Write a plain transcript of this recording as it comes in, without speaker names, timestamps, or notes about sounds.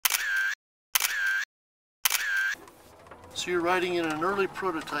So you're riding in an early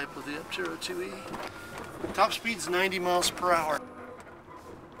prototype of the Aptera 2E. Top speed's 90 miles per hour.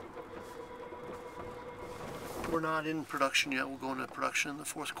 We're not in production yet. We'll go into production in the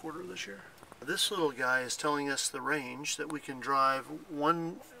fourth quarter of this year. This little guy is telling us the range that we can drive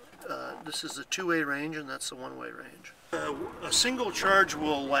this is the two-way range, and that's the one-way range. A single charge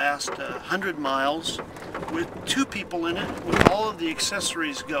will last 100 miles with 2 people in it, with all of the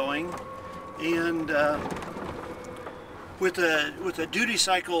accessories going, and with a duty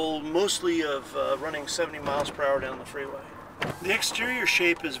cycle mostly of running 70 miles per hour down the freeway. The exterior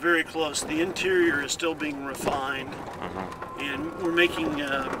shape is very close. The interior is still being refined, and we're making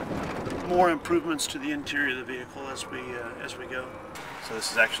more improvements to the interior of the vehicle as we go. So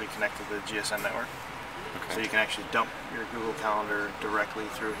this is actually connected to the GSM network. Okay. So you can actually dump your Google Calendar directly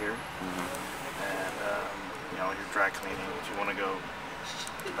through here. And you know, your dry cleaning, if you want to go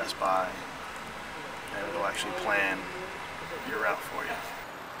to Best Buy, and it'll actually plan your route for you.